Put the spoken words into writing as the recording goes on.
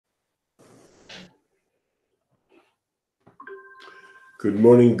Good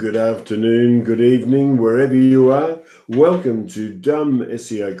morning, good afternoon, good evening, wherever you are. Welcome to Dumb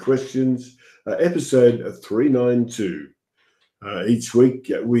SEO Questions, episode 392. Each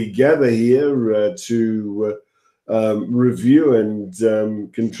week we gather here to review and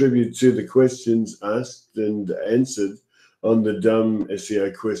contribute to the questions asked and answered on the Dumb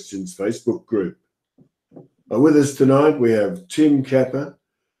SEO Questions Facebook group. With us tonight we have Tim Capper.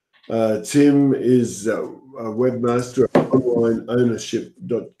 Tim is a webmaster at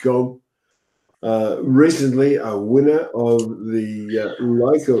onlineownership.com. Recently a winner of the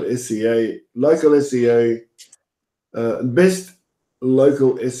local SEO best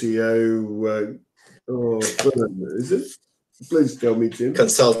local SEO firm, is it? Please tell me, Tim.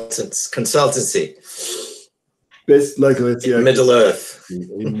 Consultancy. Best local SEO in Middle Earth.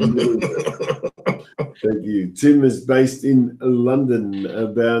 In Middle Earth. Thank you. Tim is based in London,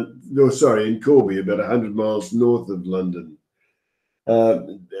 in Corby, about 100 miles north of London.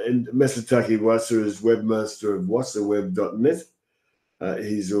 And Masataki Wasa is webmaster of wasaweb.net.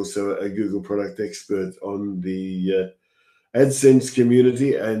 He's also a Google product expert on the AdSense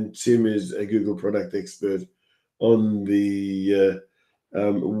community, and Tim is a Google product expert on the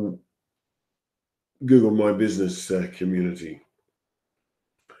Google My Business community.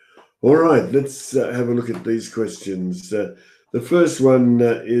 All right, let's have a look at these questions. The first one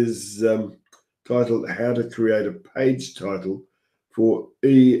is titled How to Create a Page Title for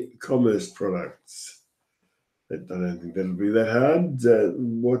E-commerce Products. I don't think that'll be that hard.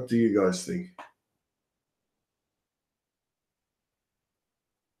 What do you guys think?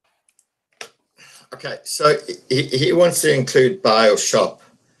 Okay, so he wants to include buy or shop.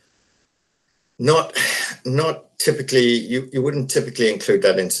 Not typically, you wouldn't typically include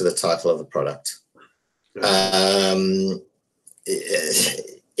that into the title of the product.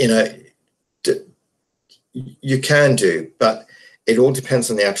 You can do, but it all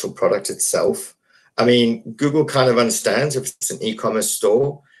depends on the actual product itself. I mean, Google kind of understands if it's an e-commerce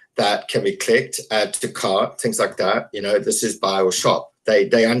store that can be clicked, add to cart, things like that. This is buy or shop.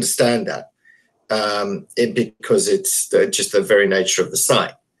 They understand that because it's just the very nature of the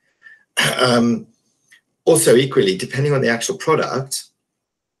site. Also, equally, depending on the actual product,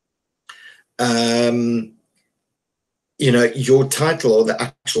 your title or the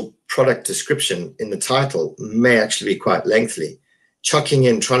actual product description in the title may actually be quite lengthy. Chucking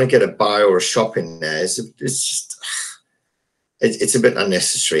in, trying to get a buy or a shop in there it's a bit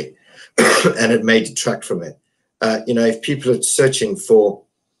unnecessary, and it may detract from it. If people are searching for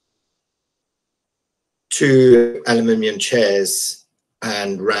 2 aluminium chairs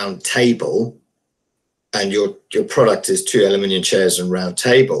and round table, and your product is 2 aluminium chairs and round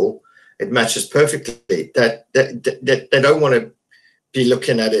table, it matches perfectly. That they don't want to be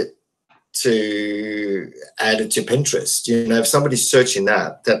looking at it to add it to Pinterest. If somebody's searching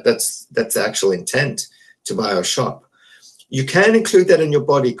that's the actual intent to buy or shop. You can include that in your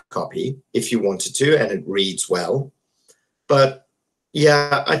body copy if you wanted to, and it reads well. But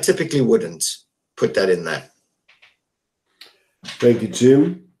yeah, I typically wouldn't put that in there. Thank you,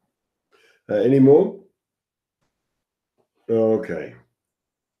 Tim. Any more? Okay.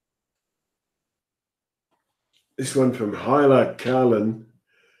 This one from Hyla Carlin.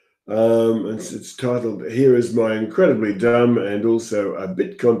 It's titled, Here is my incredibly dumb and also a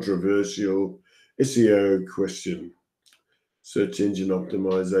bit controversial SEO question. Search engine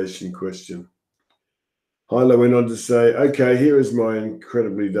optimization question. Hyla went on to say, okay, here is my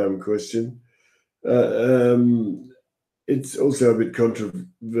incredibly dumb question. It's also a bit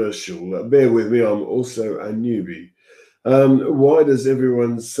controversial. Bear with me, I'm also a newbie. Why does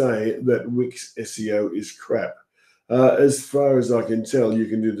everyone say that Wix SEO is crap? As far as I can tell, you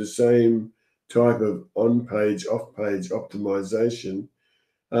can do the same type of on-page, off-page optimization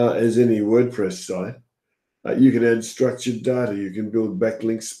as any WordPress site. You can add structured data. You can build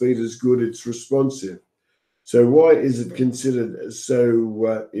backlink speed as good. It's responsive. So why is it considered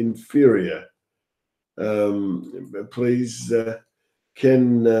so inferior? Please,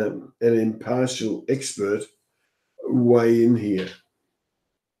 can an impartial expert weigh in here?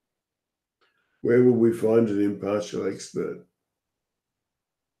 Where will we find an impartial expert?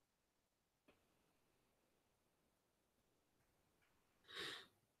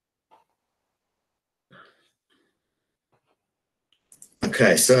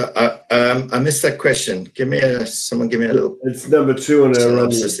 Okay, so I missed that question. Someone give me a little. It's number 2 on our run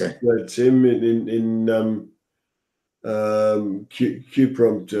list, Tim, in Q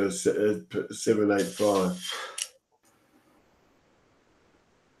prompt 785.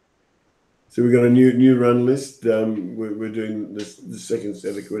 So we've got a new run list. We're doing the second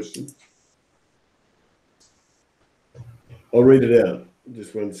set of questions. I'll read it out.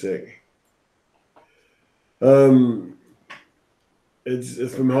 just one sec.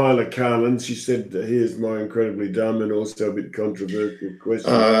 It's from Hyla Carlin. She said, here's my incredibly dumb and also a bit controversial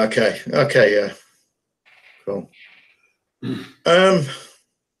question. Okay, yeah, cool.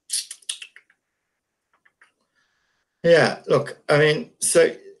 Yeah, look, I mean,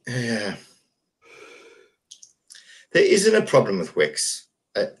 so yeah, there isn't a problem with Wix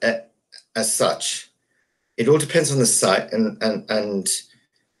as such. It all depends on the site and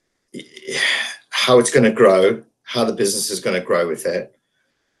how it's going to grow, how the business is going to grow with it.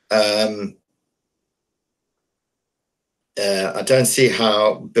 I don't see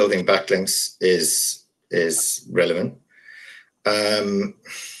how building backlinks is relevant. There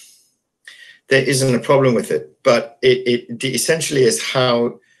isn't a problem with it, but it essentially is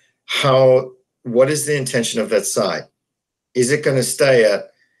what is the intention of that site? Is it going to stay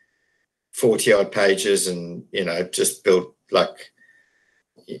at 40-odd pages and, you know, just build like,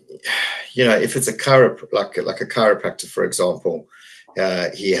 you know, if it's a like a chiropractor, for example,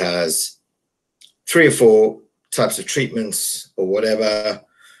 he has 3 or 4 types of treatments or whatever,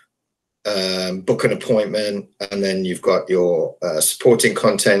 book an appointment, and then you've got your supporting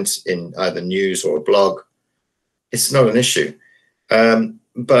content in either news or a blog. It's not an issue.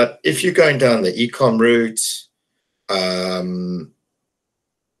 But if you're going down the e-com route,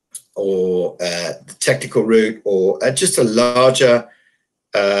 or the technical route, or just a larger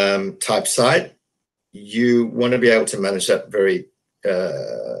type site, you want to be able to manage that very,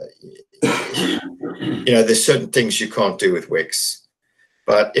 you know, there's certain things you can't do with Wix.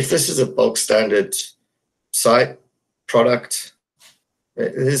 But if this is a bulk standard site product,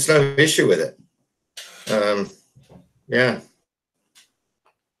 there's no issue with it. Yeah.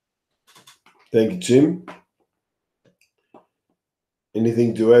 Thank you, Tim.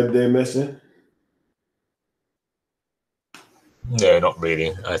 Anything to add there, Massa? No, not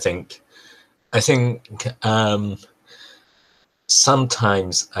really. I think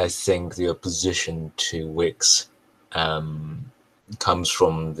sometimes I think the opposition to Wix comes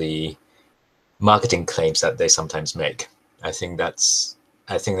from the marketing claims that they sometimes make. I think that's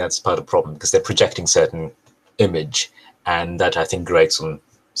part of the problem, because they're projecting certain image, and that I think grates on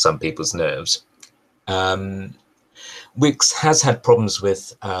some people's nerves. Wix has had problems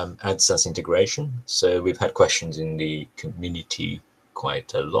with AdSense integration, so we've had questions in the community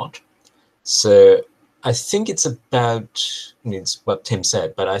quite a lot. So I think it's about, it's what Tim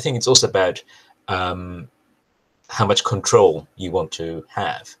said, but I think it's also about how much control you want to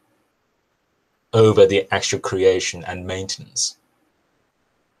have over the actual creation and maintenance.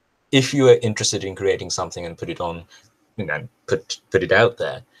 If you are interested in creating something and put it on, you know, put it out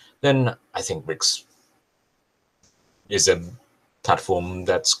there, then I think Wix is a platform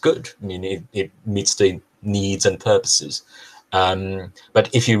that's good. I mean, it meets the needs and purposes. But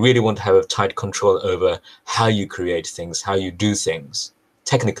if you really want to have a tight control over how you create things, how you do things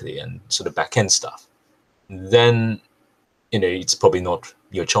technically and sort of back-end stuff, then, you know, it's probably not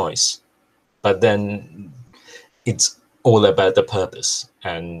your choice. But then it's all about the purpose.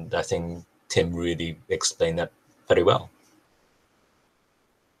 And I think Tim really explained that very well.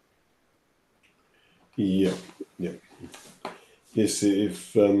 Yeah. Yes,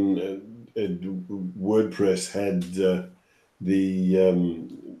 if WordPress had the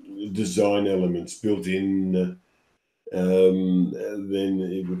design elements built in, then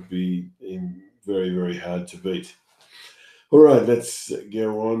it would be very, very hard to beat. All right, let's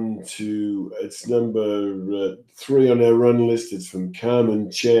go on to, it's number 3 on our run list. It's from Carmen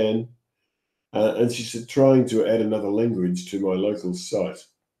Chan. And she said, trying to add another language to my local site.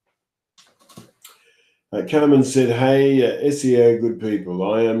 Carmen said, hey, SEO good people,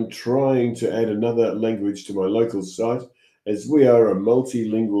 I am trying to add another language to my local site as we are a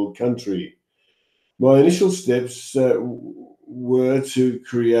multilingual country. My initial steps were to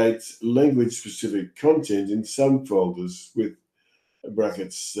create language-specific content in some folders with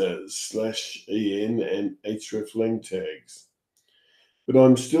brackets /en and hreflang tags. But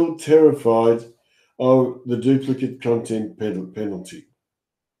I'm still terrified of the duplicate content penalty.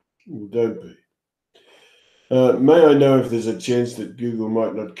 Well, don't be. May I know if there's a chance that Google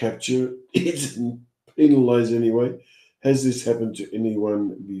might not capture it and penalize anyway? Has this happened to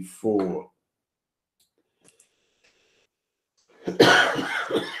anyone before?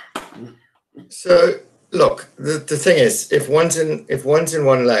 So look, the thing is, if one's in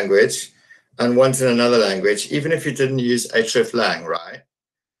one language and one's in another language, even if you didn't use hreflang, right?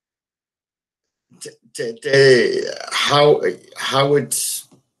 How would,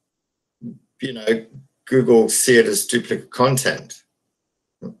 you know, Google see it as duplicate content?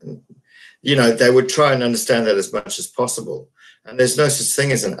 You know, they would try and understand that as much as possible. And there's no such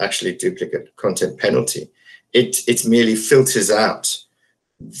thing as an actually duplicate content penalty. It merely filters out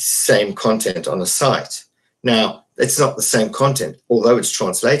same content on a site. Now, it's not the same content. Although it's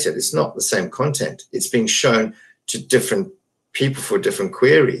translated, it's not the same content. It's being shown to different people for different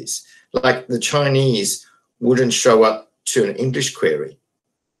queries. Like the Chinese wouldn't show up to an English query,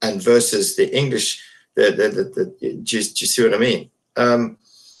 and versus the English, do you see what I mean?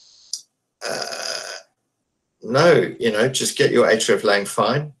 No, just get your hreflang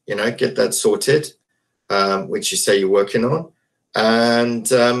fine, get that sorted, which you say you're working on. And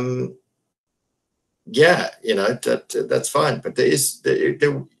yeah, that's fine. But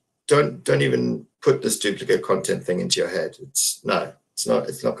don't even put this duplicate content thing into your head. It's not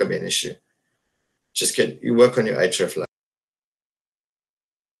going to be an issue. Just you work on your hreflang.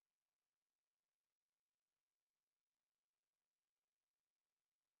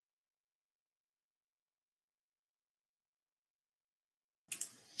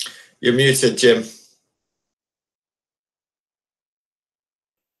 You're muted, Jim.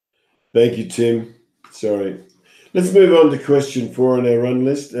 Thank you, Tim. Sorry. Let's move on to question 4 on our run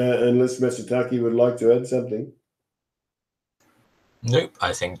list, unless Masataki would like to add something. Nope,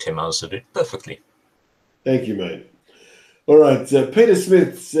 I think Tim answered it perfectly. Thank you, mate. All right. Peter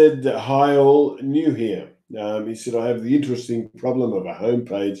Smith said, hi all, new here. He said, I have the interesting problem of a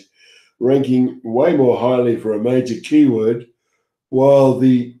homepage ranking way more highly for a major keyword, while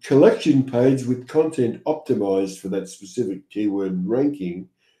the collection page with content optimized for that specific keyword ranking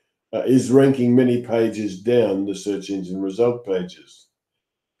is ranking many pages down the search engine result pages.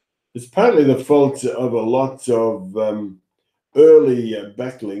 It's partly the fault of a lot of early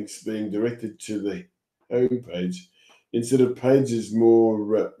backlinks being directed to the homepage instead of pages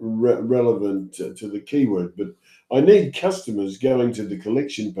more relevant to the keyword. But I need customers going to the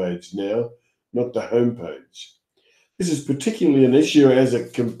collection page now, not the homepage. This is particularly an issue as a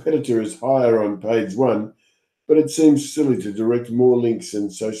competitor is higher on page 1, but it seems silly to direct more links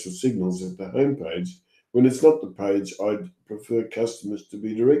and social signals at the homepage when it's not the page I'd prefer customers to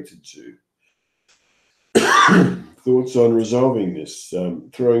be directed to. Thoughts on resolving this?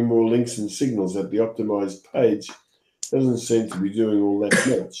 Throwing more links and signals at the optimized page doesn't seem to be doing all that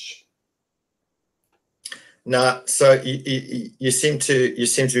much. No, so you seem to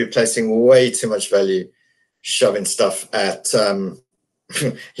be placing way too much value, shoving stuff at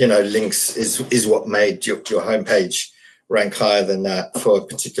links is what made your homepage rank higher than that for a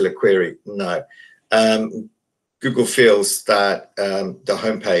particular query. No, Google feels that the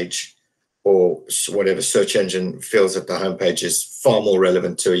homepage or whatever search engine feels that the homepage is far more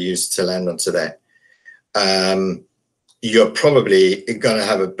relevant to a user to land onto that. You're probably going to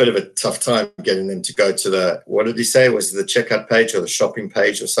have a bit of a tough time getting them to go to the, what did he say? Was it the checkout page or the shopping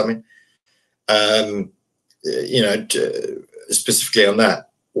page or something? Specifically on that.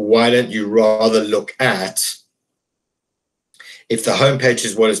 Why don't you rather look at, if the homepage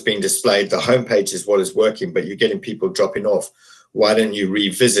is what is being displayed, the homepage is what is working, but you're getting people dropping off, why don't you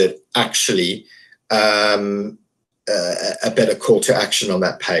revisit actually a better call to action on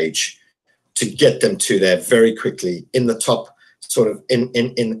that page to get them to there very quickly in the top, sort of in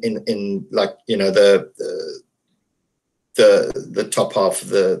like, the top half of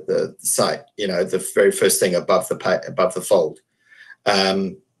the site, the very first thing above the fold.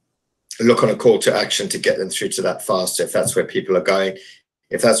 Look on a call to action to get them through to that faster, if that's where people are going,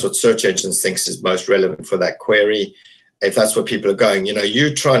 if that's what search engines thinks is most relevant for that query, if that's what people are going.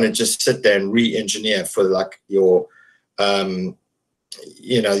 You're trying to just sit there and re-engineer for like your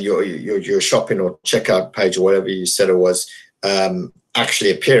your shopping or checkout page or whatever you said it was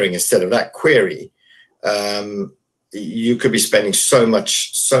actually appearing instead of that query. You could be spending so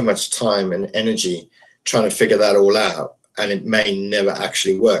much time and energy trying to figure that all out, and it may never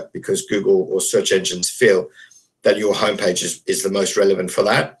actually work because Google or search engines feel that your homepage is the most relevant for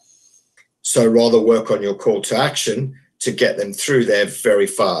that. So rather work on your call to action to get them through there very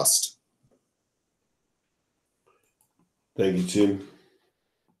fast. Thank you, Tim.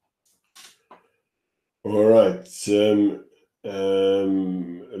 All right.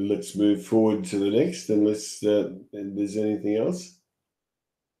 Let's move forward to the next, unless there's anything else.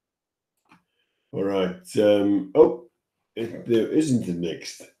 All right. There isn't a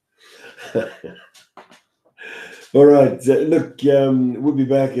next. All right. Look, we'll be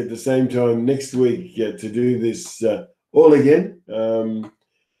back at the same time next week to do this all again.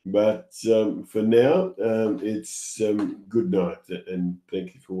 But for now, it's good night and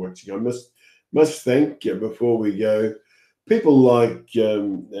thank you for watching. I must thank, before we go, people like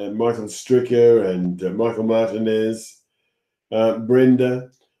Michael Stricker and Michael Martinez,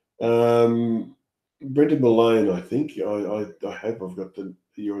 Brenda, Brenda Malone, I think. I hope I've got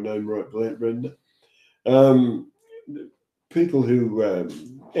your name right, Brenda. People who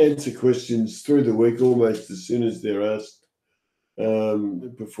answer questions through the week almost as soon as they're asked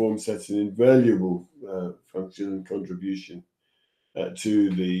perform such an invaluable function and contribution to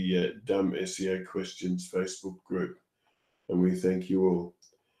the Dumb SEO Questions Facebook group. And we thank you all.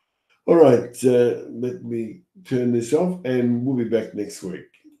 All right, let me turn this off and we'll be back next week.